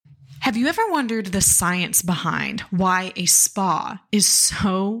Have you ever wondered the science behind why a spa is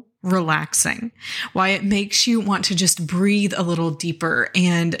so relaxing? Why it makes you want to just breathe a little deeper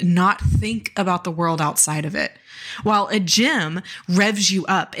and not think about the world outside of it? While a gym revs you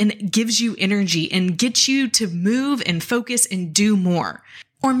up and gives you energy and gets you to move and focus and do more.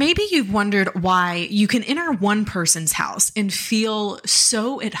 Or maybe you've wondered why you can enter one person's house and feel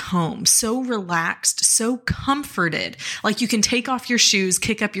so at home, so relaxed, so comforted, like you can take off your shoes,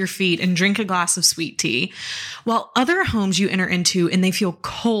 kick up your feet, and drink a glass of sweet tea, while other homes you enter into and they feel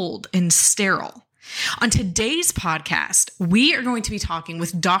cold and sterile. On today's podcast, we are going to be talking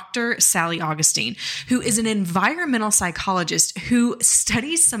with Dr. Sally Augustine, who is an environmental psychologist who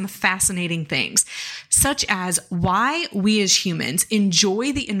studies some fascinating things, such as why we as humans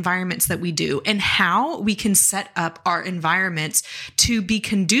enjoy the environments that we do and how we can set up our environments to be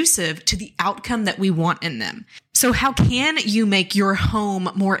conducive to the outcome that we want in them. So how can you make your home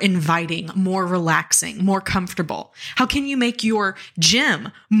more inviting, more relaxing, more comfortable? How can you make your gym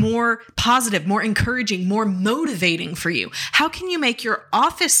more positive, more encouraging, more motivating for you? How can you make your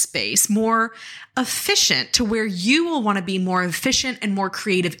office space more efficient to where you will want to be more efficient and more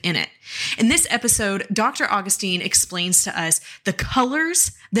creative in it? In this episode, Dr. Augustine explains to us the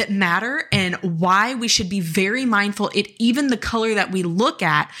colors that matter and why we should be very mindful at even the color that we look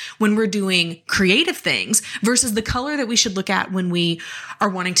at when we're doing creative things versus the color that we should look at when we are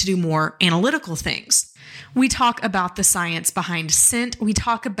wanting to do more analytical things. We talk about the science behind scent. We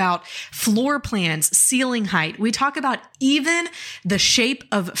talk about floor plans, ceiling height. We talk about even the shape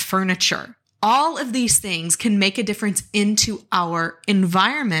of furniture. All of these things can make a difference into our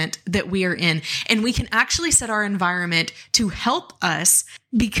environment that we are in. And we can actually set our environment to help us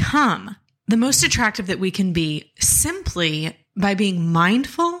become the most attractive that we can be simply by being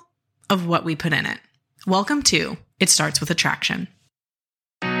mindful of what we put in it. Welcome to It Starts With Attraction.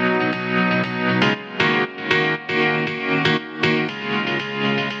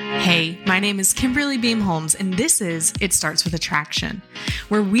 Hey, my name is Kimberly Beam Holmes, and this is It Starts With Attraction,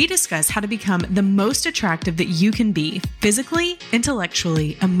 where we discuss how to become the most attractive that you can be physically,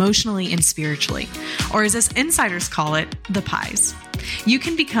 intellectually, emotionally, and spiritually, or as us insiders call it, the pies. You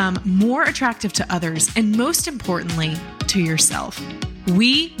can become more attractive to others and most importantly, to yourself.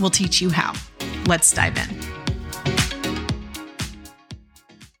 We will teach you how. Let's dive in.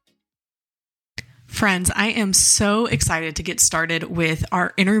 Friends, I am so excited to get started with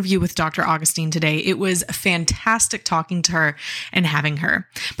our interview with Dr. Augustine today. It was fantastic talking to her and having her.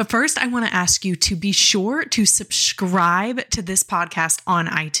 But first, I want to ask you to be sure to subscribe to this podcast on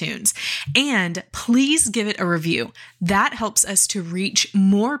iTunes and please give it a review. That helps us to reach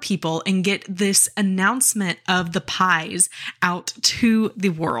more people and get this announcement of the pies out to the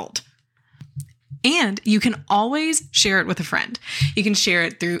world. And you can always share it with a friend. You can share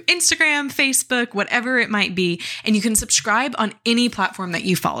it through Instagram, Facebook, whatever it might be. And you can subscribe on any platform that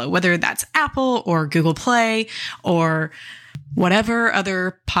you follow, whether that's Apple or Google Play or whatever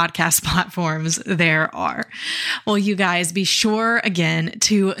other podcast platforms there are. Well, you guys, be sure again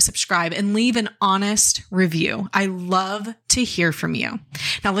to subscribe and leave an honest review. I love to hear from you.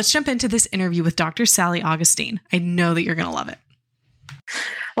 Now let's jump into this interview with Dr. Sally Augustine. I know that you're going to love it.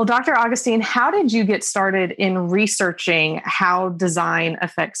 Well, Dr. Augustine, how did you get started in researching how design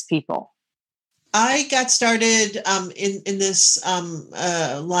affects people? I got started in this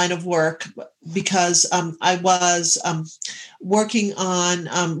line of work because I was working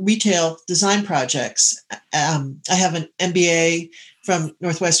on retail design projects. I have an MBA from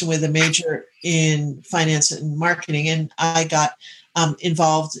Northwestern with a major in finance and marketing, and I got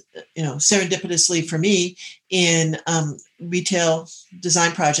involved, serendipitously for me in retail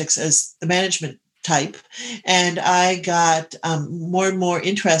design projects as the management type. And I got more and more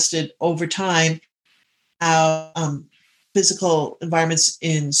interested over time how physical environments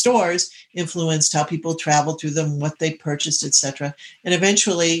in stores influenced how people traveled through them, what they purchased, etc. And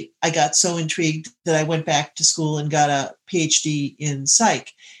eventually I got so intrigued that I went back to school and got a PhD in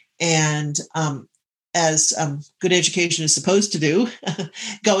psych. And as good education is supposed to do,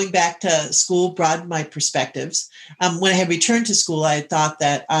 going back to school broadened my perspectives. When I had returned to school, I had thought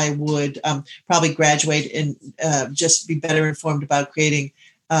that I would probably graduate and just be better informed about creating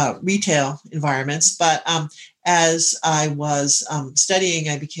retail environments. But as I was studying,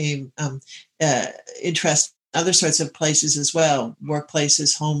 I became interested in other sorts of places as well,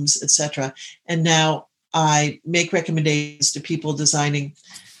 workplaces, homes, etc. And now I make recommendations to people designing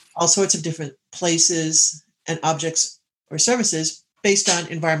all sorts of different places and objects or services based on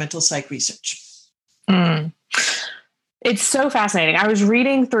environmental psych research. It's so fascinating. I was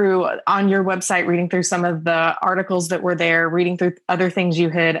reading through on your website, reading through some of the articles that were there, reading through other things you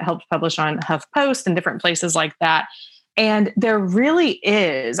had helped publish on HuffPost and different places like that. And there really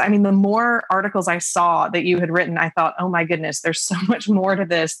is, I mean, the more articles I saw that you had written, I thought, oh my goodness, there's so much more to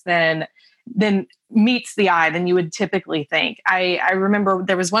this than meets the eye than you would typically think. I remember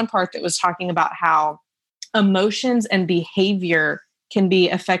there was one part that was talking about how emotions and behavior can be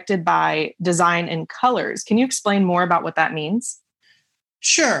affected by design and colors. Can you explain more about what that means?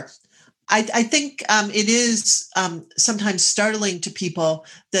 Sure. I think it is sometimes startling to people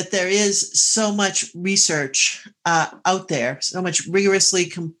that there is so much research out there, so much rigorously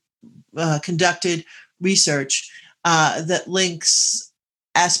conducted research that links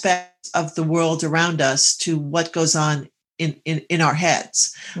aspects of the world around us to what goes on in our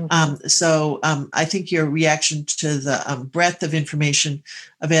heads. Mm-hmm. So I think your reaction to the breadth of information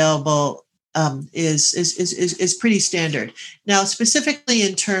available is pretty standard. Now, specifically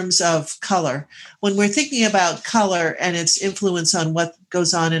in terms of color, when we're thinking about color and its influence on what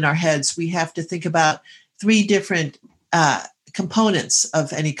goes on in our heads, we have to think about three different components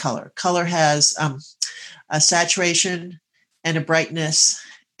of any color. Color has a saturation and a brightness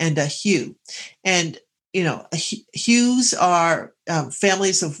and a hue. And hues are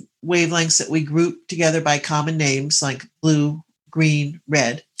families of wavelengths that we group together by common names like blue, green,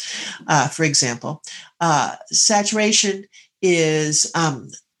 red, for example. Saturation is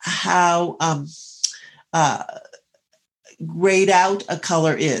how grayed out a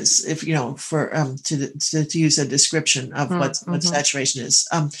color is, if for to use a description of what saturation is.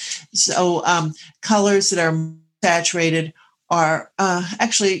 Colors that are saturated are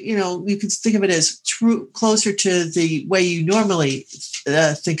actually, you can think of it as closer to the way you normally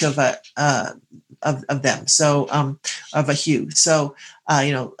think of them. So of a hue. So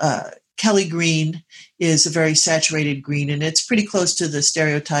Kelly green is a very saturated green, and it's pretty close to the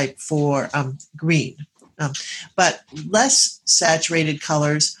stereotype for green. But less saturated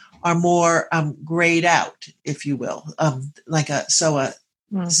colors are more grayed out, if you will.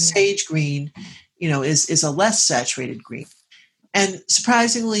 Sage green, is a less saturated green. And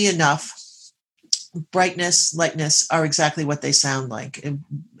surprisingly enough, brightness, lightness are exactly what they sound like. And,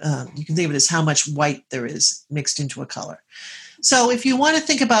 you can think of it as how much white there is mixed into a color. So if you want to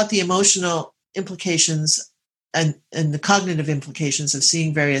think about the emotional implications and the cognitive implications of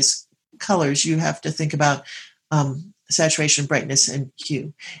seeing various colors, you have to think about saturation, brightness, and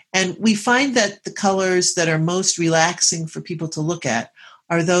hue. And we find that the colors that are most relaxing for people to look at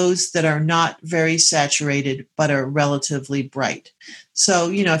are those that are not very saturated, but are relatively bright. So,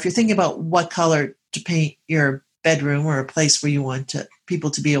 if you're thinking about what color to paint your bedroom or a place where you want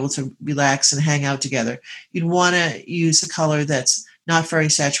people to be able to relax and hang out together, you'd want to use a color that's not very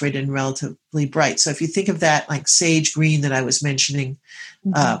saturated and relatively bright. So if you think of that like sage green that I was mentioning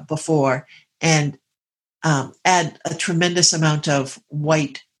before, and add a tremendous amount of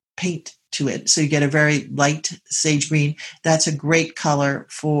white paint to it, so you get a very light sage green, that's a great color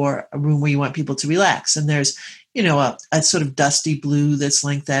for a room where you want people to relax. And there's a sort of dusty blue that's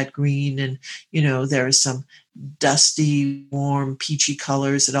like that green, and there's some dusty, warm, peachy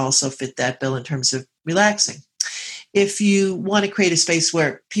colors that also fit that bill in terms of relaxing. If you want to create a space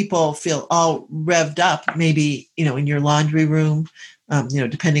where people feel all revved up, maybe in your laundry room,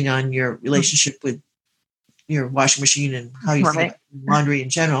 depending on your relationship with your washing machine and how you think about laundry in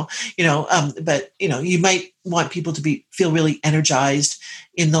general, but you might want people to feel really energized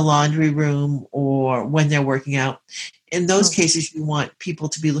in the laundry room or when they're working out. In those cases, you want people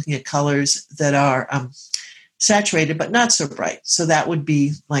to be looking at colors that are saturated, but not so bright. So that would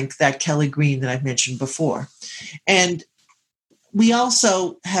be like that Kelly green that I've mentioned before. And we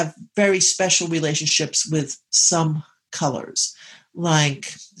also have very special relationships with some colors, like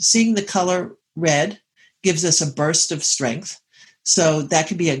seeing the color red gives us a burst of strength. So that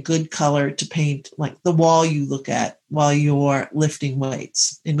could be a good color to paint like the wall you look at while you're lifting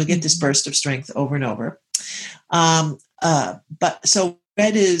weights. And we get this burst of strength over and over. But so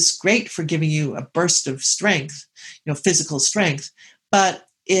red is great for giving you a burst of strength, physical strength, but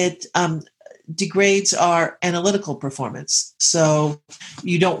it degrades our analytical performance. So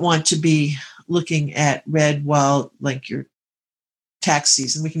you don't want to be looking at red while like your tax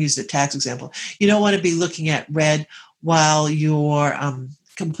season. We can use the tax example. You don't want to be looking at red while you're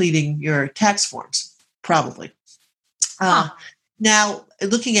completing your tax forms, probably. Now,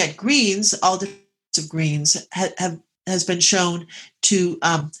 looking at greens, all different types of greens has been shown to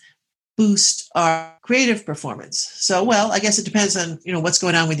boost our creative performance. So, well, I guess it depends on what's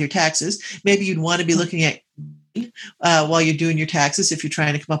going on with your taxes. Maybe you'd want to be looking at while you're doing your taxes, if you're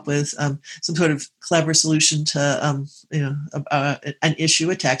trying to come up with some sort of clever solution to an issue,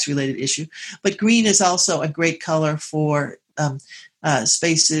 a tax-related issue. But green is also a great color for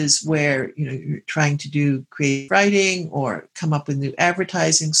spaces where you're trying to do creative writing or come up with new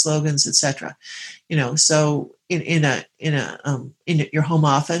advertising slogans, etc. So in your home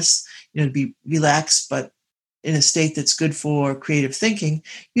office, to be relaxed, but in a state that's good for creative thinking,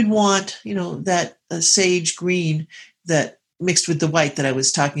 you'd want that sage green that mixed with the white that I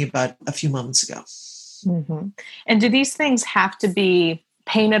was talking about a few moments ago. Mm-hmm. And do these things have to be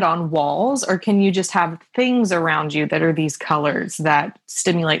painted on walls, or can you just have things around you that are these colors that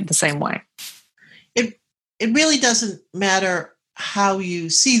stimulate the same way? It really doesn't matter how you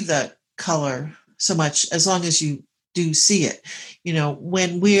see the color so much, as long as you do see it.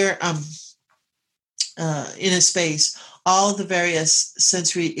 When we're in a space, all the various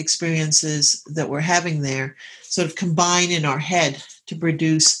sensory experiences that we're having there sort of combine in our head to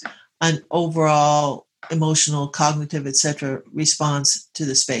produce an overall emotional, cognitive, etc. response to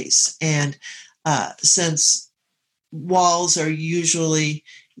the space. And since walls are usually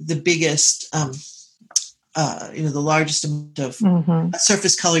the biggest, the largest amount of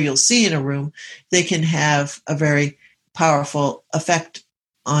surface color you'll see in a room, they can have a very powerful effect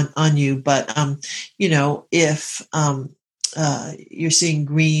on you. But if you're seeing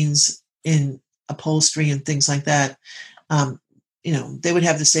greens in upholstery and things like that, they would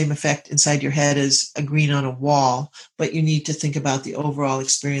have the same effect inside your head as a green on a wall. But you need to think about the overall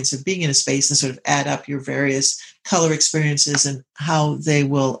experience of being in a space and sort of add up your various color experiences and how they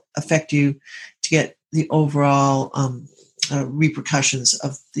will affect you to get the overall repercussions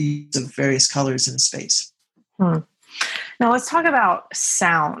of the various colors in a space. Now let's talk about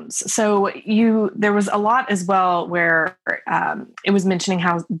sounds. So there was a lot as well where it was mentioning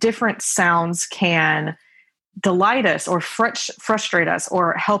how different sounds can delight us or frustrate us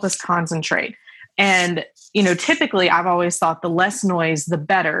or help us concentrate. And, typically I've always thought the less noise, the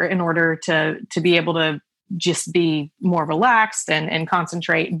better, in order to be able to just be more relaxed and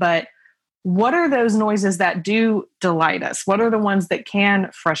concentrate. But what are those noises that do delight us? What are the ones that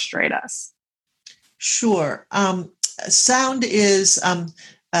can frustrate us? Sure. Sound is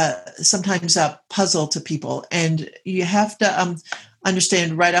sometimes a puzzle to people, and you have to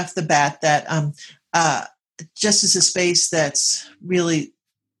understand right off the bat that just as a space that's really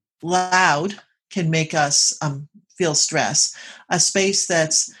loud can make us feel stress, a space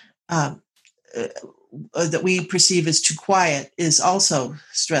that's that we perceive as too quiet is also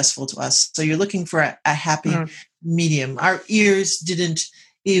stressful to us. So you're looking for a happy medium. Our ears didn't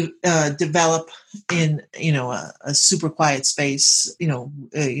develop in a super quiet space.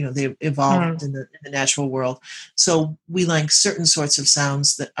 They evolved in the natural world. So we like certain sorts of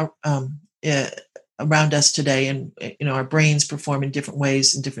sounds that are around us today, and our brains perform in different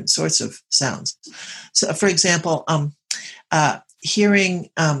ways in different sorts of sounds. So, for example, hearing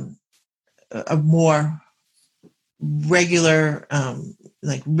a more regular,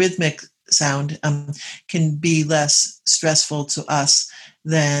 rhythmic sound can be less stressful to us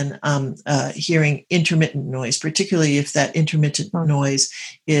than hearing intermittent noise, particularly if that intermittent noise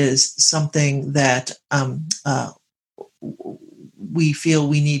is something that we feel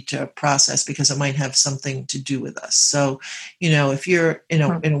we need to process because it might have something to do with us. So, if you're in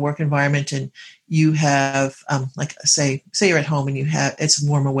a work environment and you have, say you're at home and it's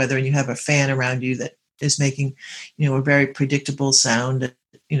warmer weather and you have a fan around you that is making, a very predictable sound,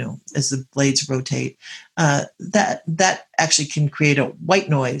 as the blades rotate, that actually can create a white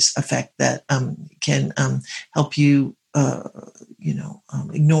noise effect that can help you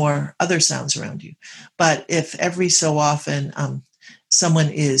ignore other sounds around you. But if every so often someone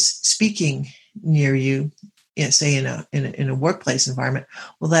is speaking near you, say in a workplace environment,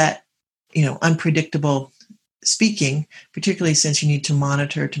 well, that unpredictable speaking, particularly since you need to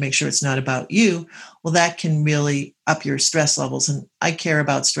monitor to make sure it's not about you, well, that can really up your stress levels. And I care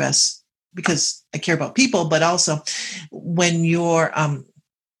about stress because I care about people, but also when you're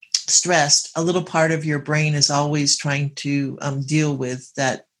stressed, a little part of your brain is always trying to deal with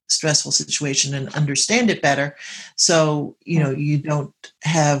that stressful situation and understand it better. So, you don't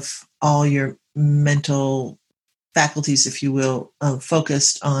have all your mental faculties, if you will,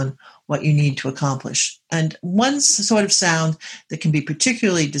 focused on what you need to accomplish. And one sort of sound that can be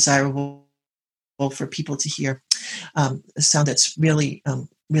particularly desirable for people to hear, a sound that's really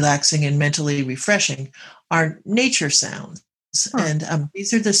relaxing and mentally refreshing, are nature sounds. And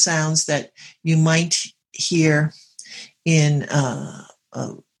these are the sounds that you might hear in a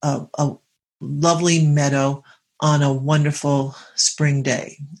lovely meadow on a wonderful spring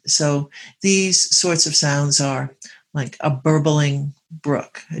day. So these sorts of sounds are like a burbling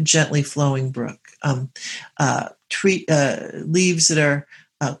brook, a gently flowing brook, leaves that are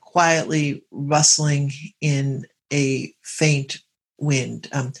quietly rustling in a faint wind,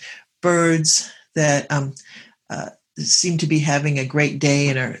 birds that seem to be having a great day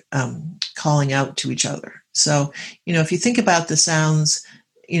and are calling out to each other. So, if you think about the sounds,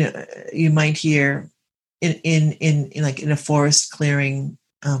 you might hear in like in a forest clearing,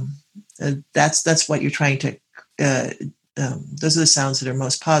 that's what you're trying to. Those are the sounds that are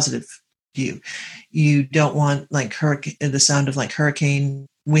most positive to you. You don't want like the sound of like hurricane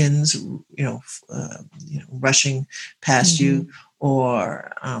winds, rushing past you,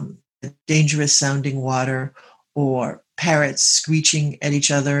 or dangerous sounding water, or parrots screeching at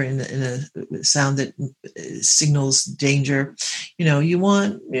each other in a sound that signals danger. You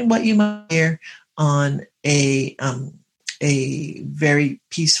want what you might hear on a very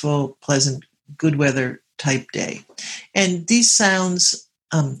peaceful, pleasant, good weather type day. And these sounds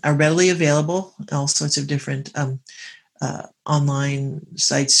are readily available. All sorts of different online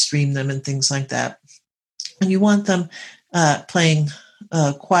sites stream them and things like that. And you want them playing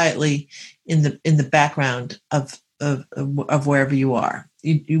quietly in the background of wherever you are.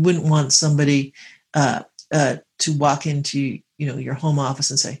 You wouldn't want somebody to walk into your home office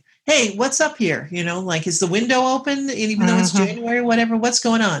and say, "Hey, what's up here?" Like, is the window open? And even though it's January or whatever, what's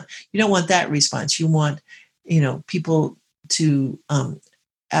going on? You don't want that response. You want people to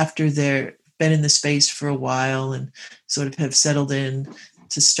after they've been in the space for a while and sort of have settled in,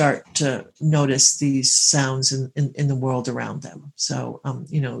 to start to notice these sounds in the world around them. So,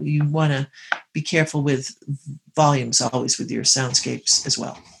 you want to be careful with volumes always with your soundscapes as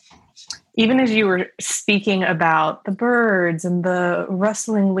well. Even as you were speaking about the birds and the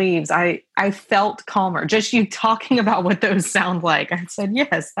rustling leaves, I felt calmer. Just you talking about what those sound like. I said,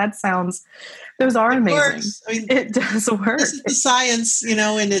 yes, those are amazing. Works. I mean, it does work. This is the science,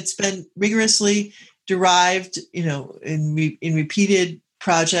 and it's been rigorously derived, in repeated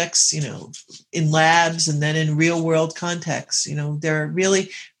projects, in labs and then in real world contexts. There are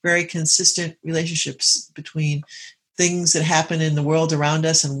really very consistent relationships between things that happen in the world around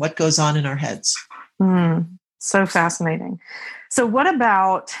us and what goes on in our heads. So fascinating. So what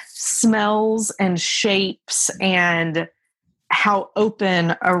about smells and shapes and how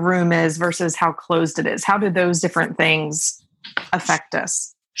open a room is versus how closed it is? How do those different things affect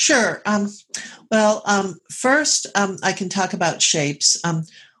us? Sure. First, I can talk about shapes.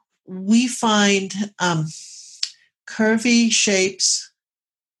 We find curvy shapes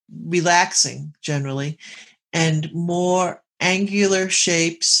relaxing generally, and more angular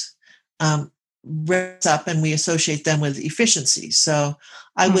shapes rest up, and we associate them with efficiency. So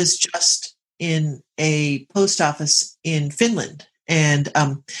I was just in a post office in Finland, and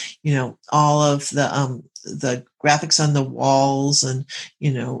all of the graphics on the walls and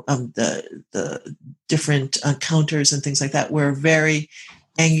the different counters and things like that were very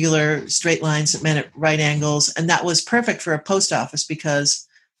angular, straight lines that met at right angles, and that was perfect for a post office because,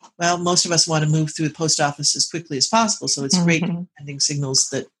 well, most of us want to move through the post office as quickly as possible. So it's great sending signals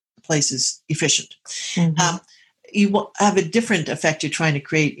that the place is efficient. You have a different effect you're trying to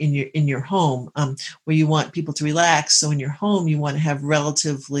create in your home, where you want people to relax. So in your home, you want to have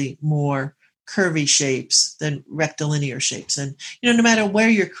relatively more curvy shapes than rectilinear shapes. And no matter where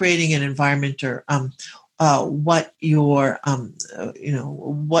you're creating an environment or what your what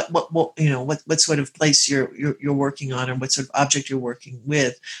sort of place you're working on, or what sort of object you're working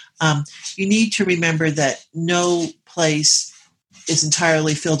with, you need to remember that no place is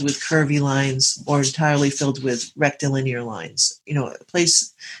entirely filled with curvy lines or entirely filled with rectilinear lines. A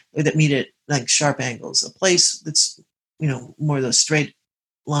place that meet at like sharp angles, a place that's more of those straight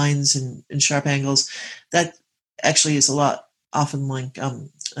lines and sharp angles, that actually is a lot often like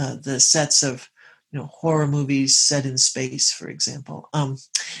the sets of horror movies set in space, for example,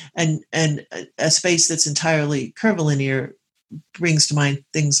 and a space that's entirely curvilinear brings to mind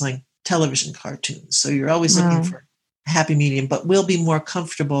things like television cartoons. So you're always looking for a happy medium, but we'll be more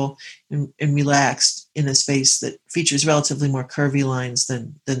comfortable and relaxed in a space that features relatively more curvy lines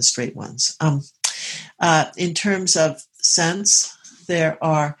than straight ones. In terms of scents, there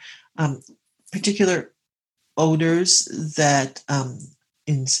are particular odors that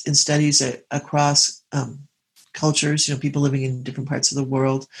in studies across cultures, people living in different parts of the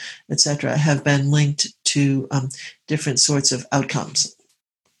world, etc., have been linked to different sorts of outcomes.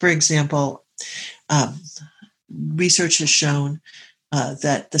 For example, research has shown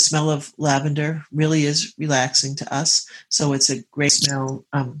that the smell of lavender really is relaxing to us. So it's a great smell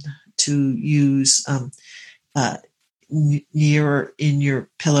to use uh, near in your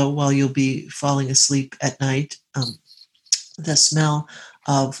pillow while you'll be falling asleep at night. The smell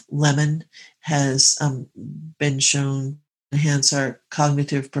of lemon has been shown to enhance our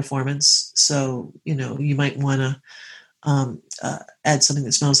cognitive performance. So, you might want to add something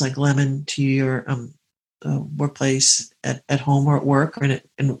that smells like lemon to your workplace at home or at work, or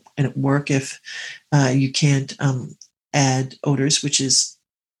at work if you can't add odors, which is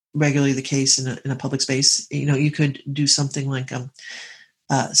regularly the case in a public space. You could do something like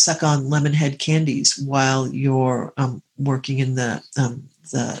suck on lemon head candies while you're working in the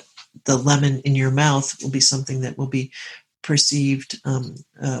lemon in your mouth will be something that will be perceived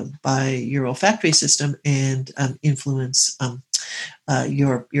by your olfactory system and influence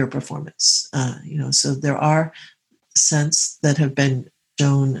your performance. So there are scents that have been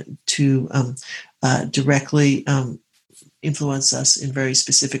shown to directly influence us in very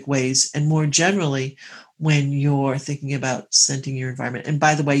specific ways. And more generally, when you're thinking about scenting your environment, and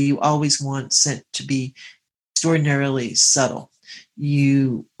by the way, you always want scent to be extraordinarily subtle.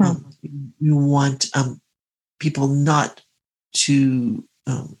 You want people not to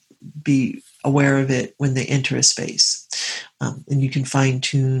be aware of it when they enter a space. And you can fine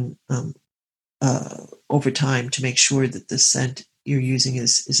tune over time to make sure that the scent you're using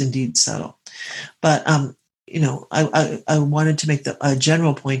is indeed subtle. But I wanted to make a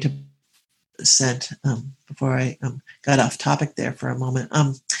general point of scent before I got off topic there for a moment.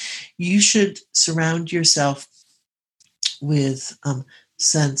 You should surround yourself with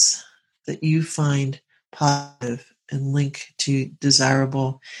scents that you find positive and link to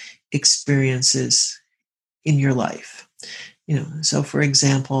desirable experiences in your life. So for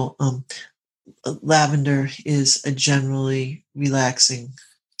example, lavender is a generally relaxing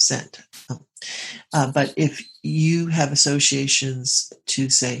scent. But if you have associations to,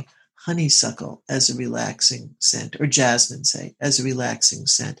 say, honeysuckle as a relaxing scent, or jasmine, say, as a relaxing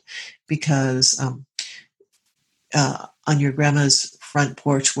scent, because on your grandma's front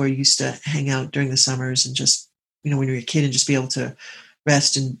porch where you used to hang out during the summers and just, when you were a kid and just be able to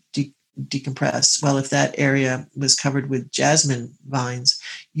rest and decompress. Well, if that area was covered with jasmine vines,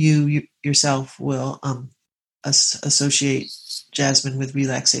 you yourself will associate jasmine with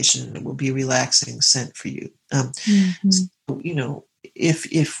relaxation, and it will be a relaxing scent for you. So,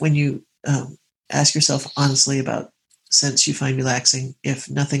 if when you ask yourself honestly about scents you find relaxing, if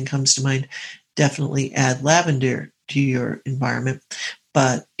nothing comes to mind, definitely add lavender to your environment.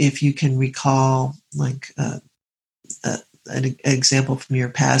 But if you can recall, like an example from your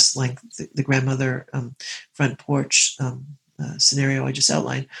past, like the grandmother front porch scenario I just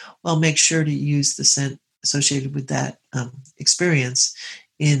outlined, well, make sure to use the scent associated with that experience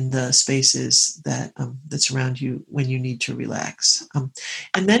in the spaces that surround you when you need to relax. And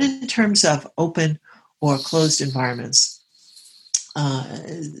then in terms of open or closed environments,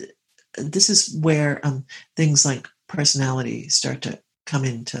 this is where things like personality start to come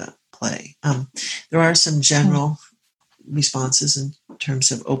into play. There are some general responses in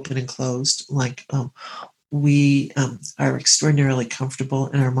terms of open and closed, like we are extraordinarily comfortable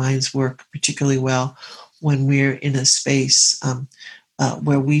and our minds work particularly well when we're in a space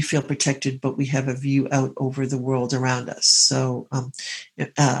where we feel protected, but we have a view out over the world around us. So an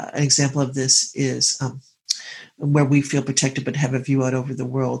example of this is where we feel protected but have a view out over the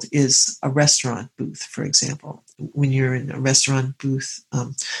world is a restaurant booth, for example. When you're in a restaurant booth,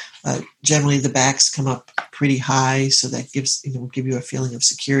 generally the backs come up pretty high, so that will give you a feeling of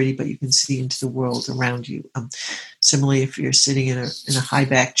security, but you can see into the world around you. Similarly, if you're sitting in a high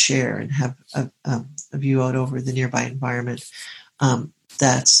back chair and have a view out over the nearby environment,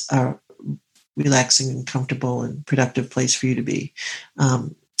 that's a relaxing and comfortable and productive place for you to be.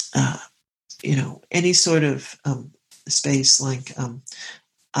 Any sort of space like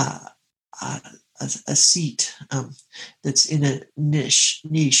a seat that's in a niche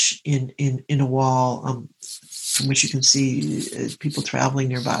in a wall from which you can see people traveling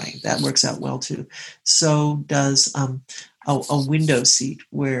nearby. That works out well too. So does a window seat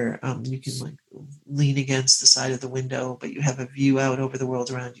where you can lean against the side of the window, but you have a view out over the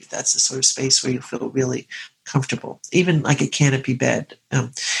world around you. That's the sort of space where you feel really comfortable. Even like a canopy bed,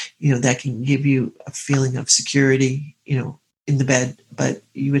 that can give you a feeling of security, in the bed. But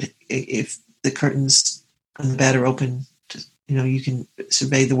you would, if the curtains on the bed are open, you can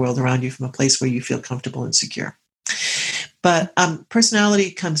survey the world around you from a place where you feel comfortable and secure. But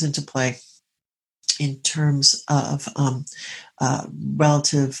personality comes into play in terms of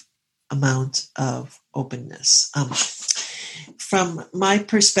relative amount of openness. From my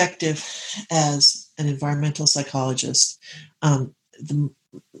perspective as an environmental psychologist, the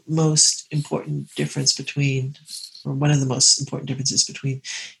most important difference between, or one of the most important differences between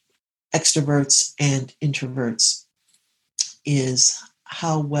extroverts and introverts is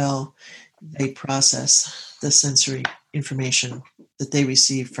how well they process the sensory information that they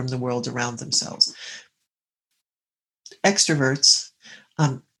receive from the world around themselves. Extroverts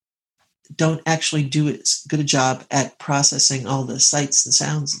don't actually do as good a job at processing all the sights and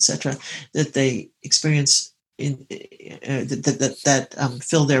sounds, etc., that they experience that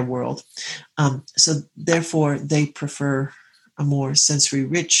fill their world. So therefore, they prefer a more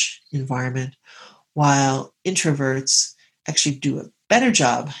sensory-rich environment, while introverts actually do a better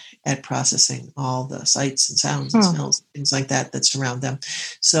job at processing all the sights and sounds and smells, things like that surround them.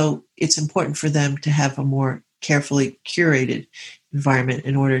 So it's important for them to have a more carefully curated environment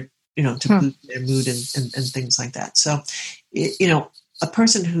in order, to boost their mood and things like that. So, a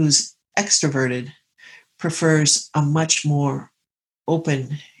person who's extroverted prefers a much more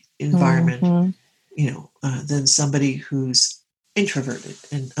open environment, than somebody who's introverted.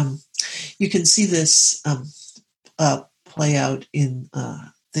 And you can see this play out in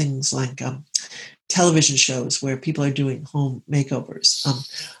things like television shows where people are doing home makeovers.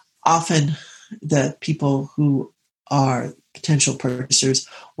 Often the people who are potential purchasers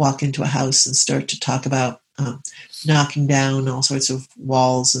walk into a house and start to talk about knocking down all sorts of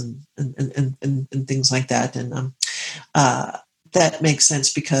walls and things like that. And that makes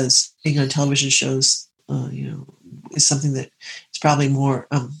sense because being on television shows, is something that is probably more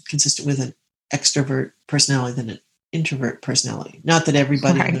consistent with an extrovert personality than an introvert personality. Not that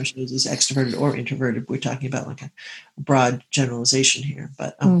everybody on those shows is extroverted or introverted. We're talking about like a broad generalization here.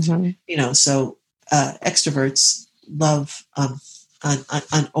 But, so extroverts love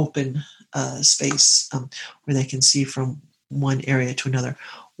an open space where they can see from one area to another,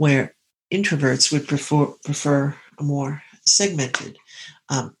 where introverts would prefer a more segmented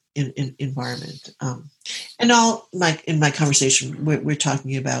environment. And in my conversation, we're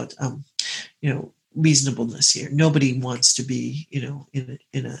talking about, reasonableness here. Nobody wants to be,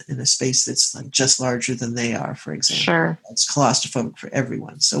 in a space that's like just larger than they are, for example. Sure. It's claustrophobic for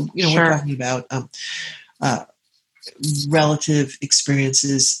everyone. So, we're talking about relative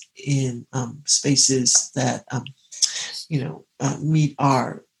experiences in spaces that, meet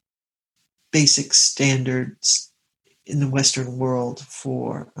our basic standards in the Western world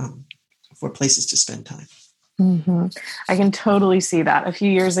for places to spend time. Mm-hmm. I can totally see that. A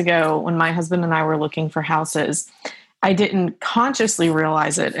few years ago, when my husband and I were looking for houses, I didn't consciously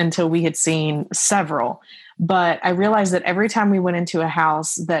realize it until we had seen several. But I realized that every time we went into a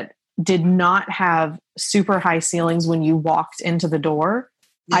house that did not have super high ceilings when you walked into the door,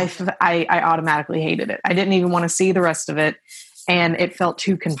 I automatically hated it. I didn't even want to see the rest of it. And it felt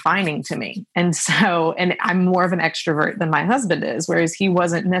too confining to me. And I'm more of an extrovert than my husband is, whereas he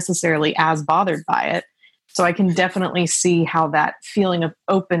wasn't necessarily as bothered by it. So I can definitely see how that feeling of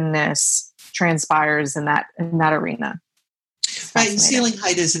openness transpires in that arena. Right. And ceiling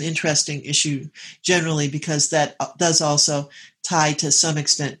height is an interesting issue generally because that does also tie to some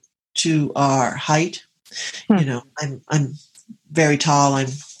extent to our height. I'm very tall. I'm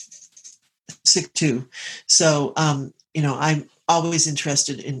 6'2". So, I'm always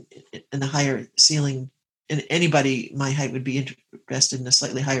interested in a higher ceiling. And anybody my height would be interested in a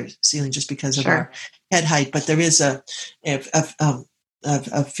slightly higher ceiling just because of our head height. But there is a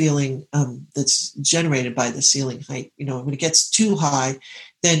feeling that's generated by the ceiling height. When it gets too high,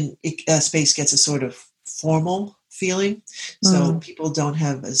 then space gets a sort of formal feeling. So people don't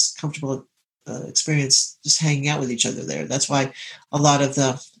have as comfortable experience just hanging out with each other there. That's why a lot of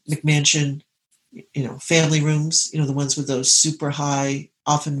the McMansion, family rooms, the ones with those super high,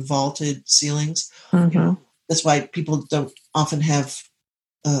 often vaulted ceilings. That's why people don't often have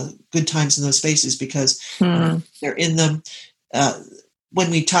good times in those spaces because they're in them. When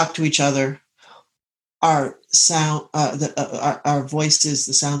we talk to each other, our sound, our voices,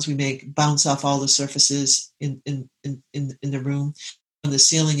 the sounds we make bounce off all the surfaces in the room. When the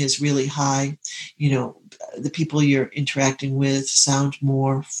ceiling is really high, the people you're interacting with sound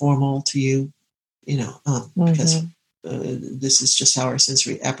more formal to you, because this is just how our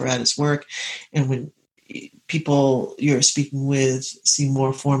sensory apparatus work. And when people you're speaking with seem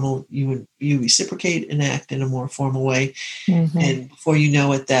more formal, you reciprocate and act in a more formal way. And before you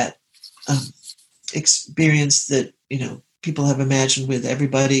know it, that experience that, people have imagined with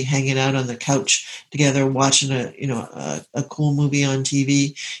everybody hanging out on the couch together, watching a cool movie on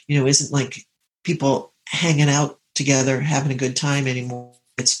TV, isn't like people hanging out together, having a good time anymore.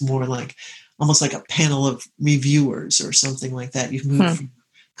 It's more like almost like a panel of reviewers or something like that. You've moved from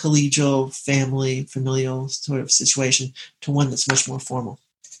collegial, family, familial sort of situation to one that's much more formal.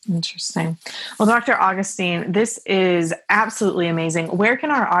 Interesting. Well, Dr. Augustine, this is absolutely amazing. Where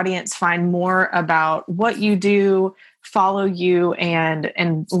can our audience find more about what you do, follow you, and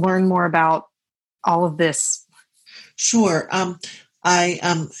learn more about all of this? Sure. I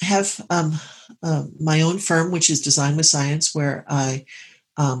have my own firm, which is Design with Science, where I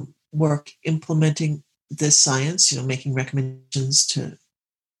work implementing this science, making recommendations to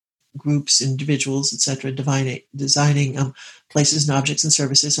groups, individuals, etc., designing places and objects and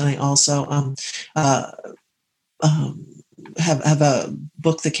services. And I also have a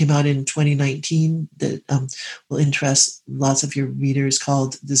book that came out in 2019 that will interest lots of your readers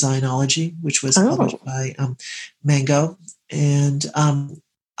called Designology, which was published by Mango. And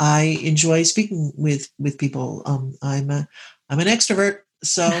I enjoy speaking with people. I'm an extrovert,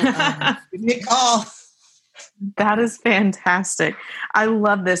 so give me a call. That is fantastic. I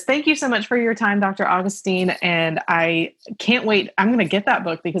love this. Thank you so much for your time, Dr. Augustine. And I can't wait. I'm going to get that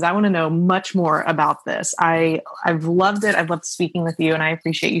book because I want to know much more about this. I've loved it. I've loved speaking with you, and I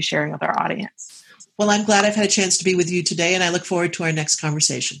appreciate you sharing with our audience. Well, I'm glad I've had a chance to be with you today, and I look forward to our next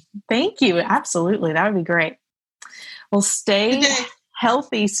conversation. Thank you. Absolutely. That would be great. Well, stay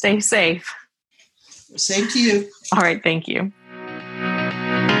healthy, stay safe. Same to you. All right. Thank you.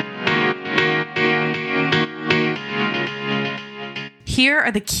 Here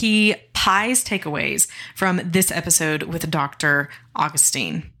are the key pies takeaways from this episode with Dr.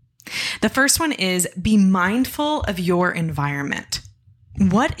 Augustine. The first one is be mindful of your environment.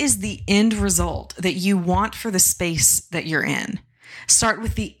 What is the end result that you want for the space that you're in? Start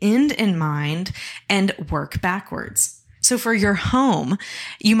with the end in mind and work backwards. So for your home,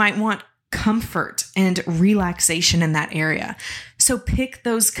 you might want comfort and relaxation in that area. So pick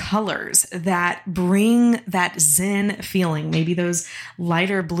those colors that bring that zen feeling, maybe those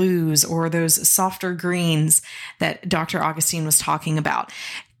lighter blues or those softer greens that Dr. Augustine was talking about.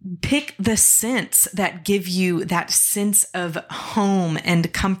 Pick the scents that give you that sense of home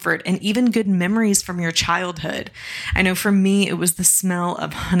and comfort and even good memories from your childhood. I know for me, it was the smell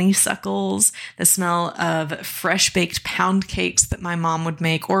of honeysuckles, the smell of fresh baked pound cakes that my mom would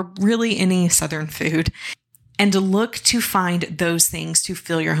make, or really any Southern food. And to look to find those things to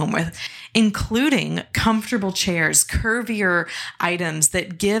fill your home with, including comfortable chairs, curvier items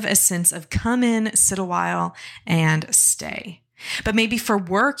that give a sense of come in, sit a while, and stay. But maybe for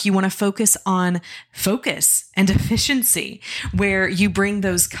work, you want to focus on focus and efficiency, where you bring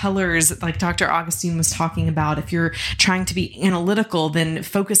those colors like Dr. Augustine was talking about. If you're trying to be analytical, then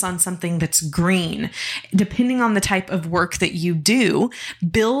focus on something that's green. Depending on the type of work that you do,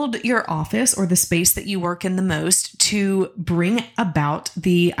 build your office or the space that you work in the most to bring about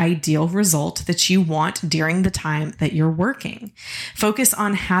the ideal result that you want during the time that you're working. Focus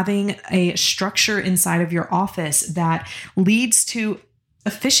on having a structure inside of your office that leads to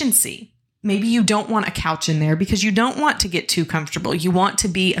efficiency. Maybe you don't want a couch in there because you don't want to get too comfortable. You want to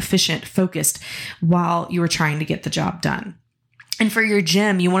be efficient, focused while you are trying to get the job done. And for your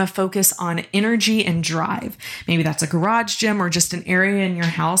gym, you want to focus on energy and drive. Maybe that's a garage gym or just an area in your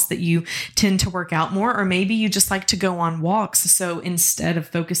house that you tend to work out more, or maybe you just like to go on walks. So instead of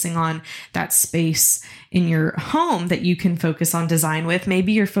focusing on that space in your home that you can focus on design with,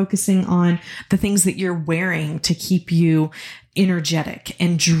 maybe you're focusing on the things that you're wearing to keep you energetic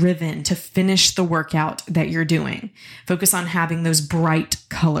and driven to finish the workout that you're doing. Focus on having those bright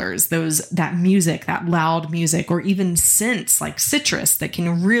colors, that music, that loud music, or even scents like citrus that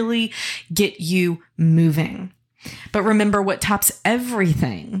can really get you moving. But remember, what tops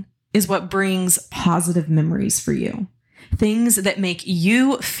everything is what brings positive memories for you. Things that make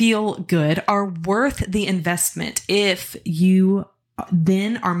you feel good are worth the investment if you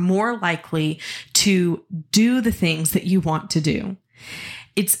then are more likely to do the things that you want to do.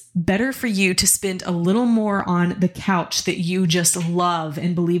 It's better for you to spend a little more on the couch that you just love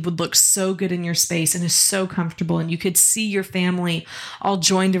and believe would look so good in your space and is so comfortable, and you could see your family all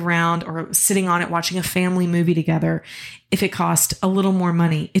joined around or sitting on it watching a family movie together. If it cost a little more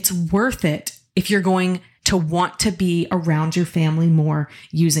money, it's worth it if you're going to want to be around your family more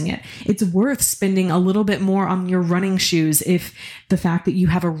using it. It's worth spending a little bit more on your running shoes if the fact that you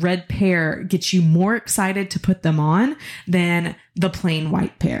have a red pair gets you more excited to put them on than the plain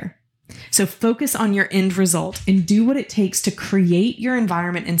white pair. So focus on your end result and do what it takes to create your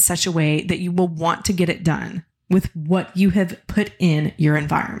environment in such a way that you will want to get it done with what you have put in your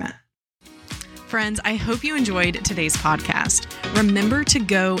environment. Friends, I hope you enjoyed today's podcast. Remember to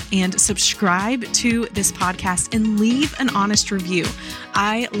go and subscribe to this podcast and leave an honest review.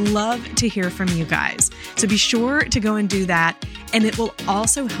 I love to hear from you guys. So be sure to go and do that. And it will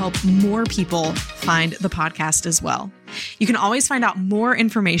also help more people find the podcast as well. You can always find out more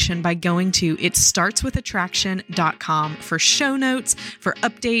information by going to itstartswithattraction.com for show notes, for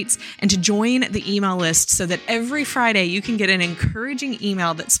updates, and to join the email list so that every Friday you can get an encouraging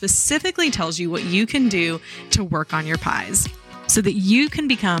email that specifically tells you what you can do to work on your pies so that you can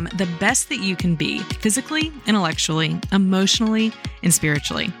become the best that you can be physically, intellectually, emotionally, and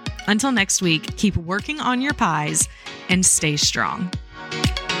spiritually. Until next week, keep working on your pies and stay strong.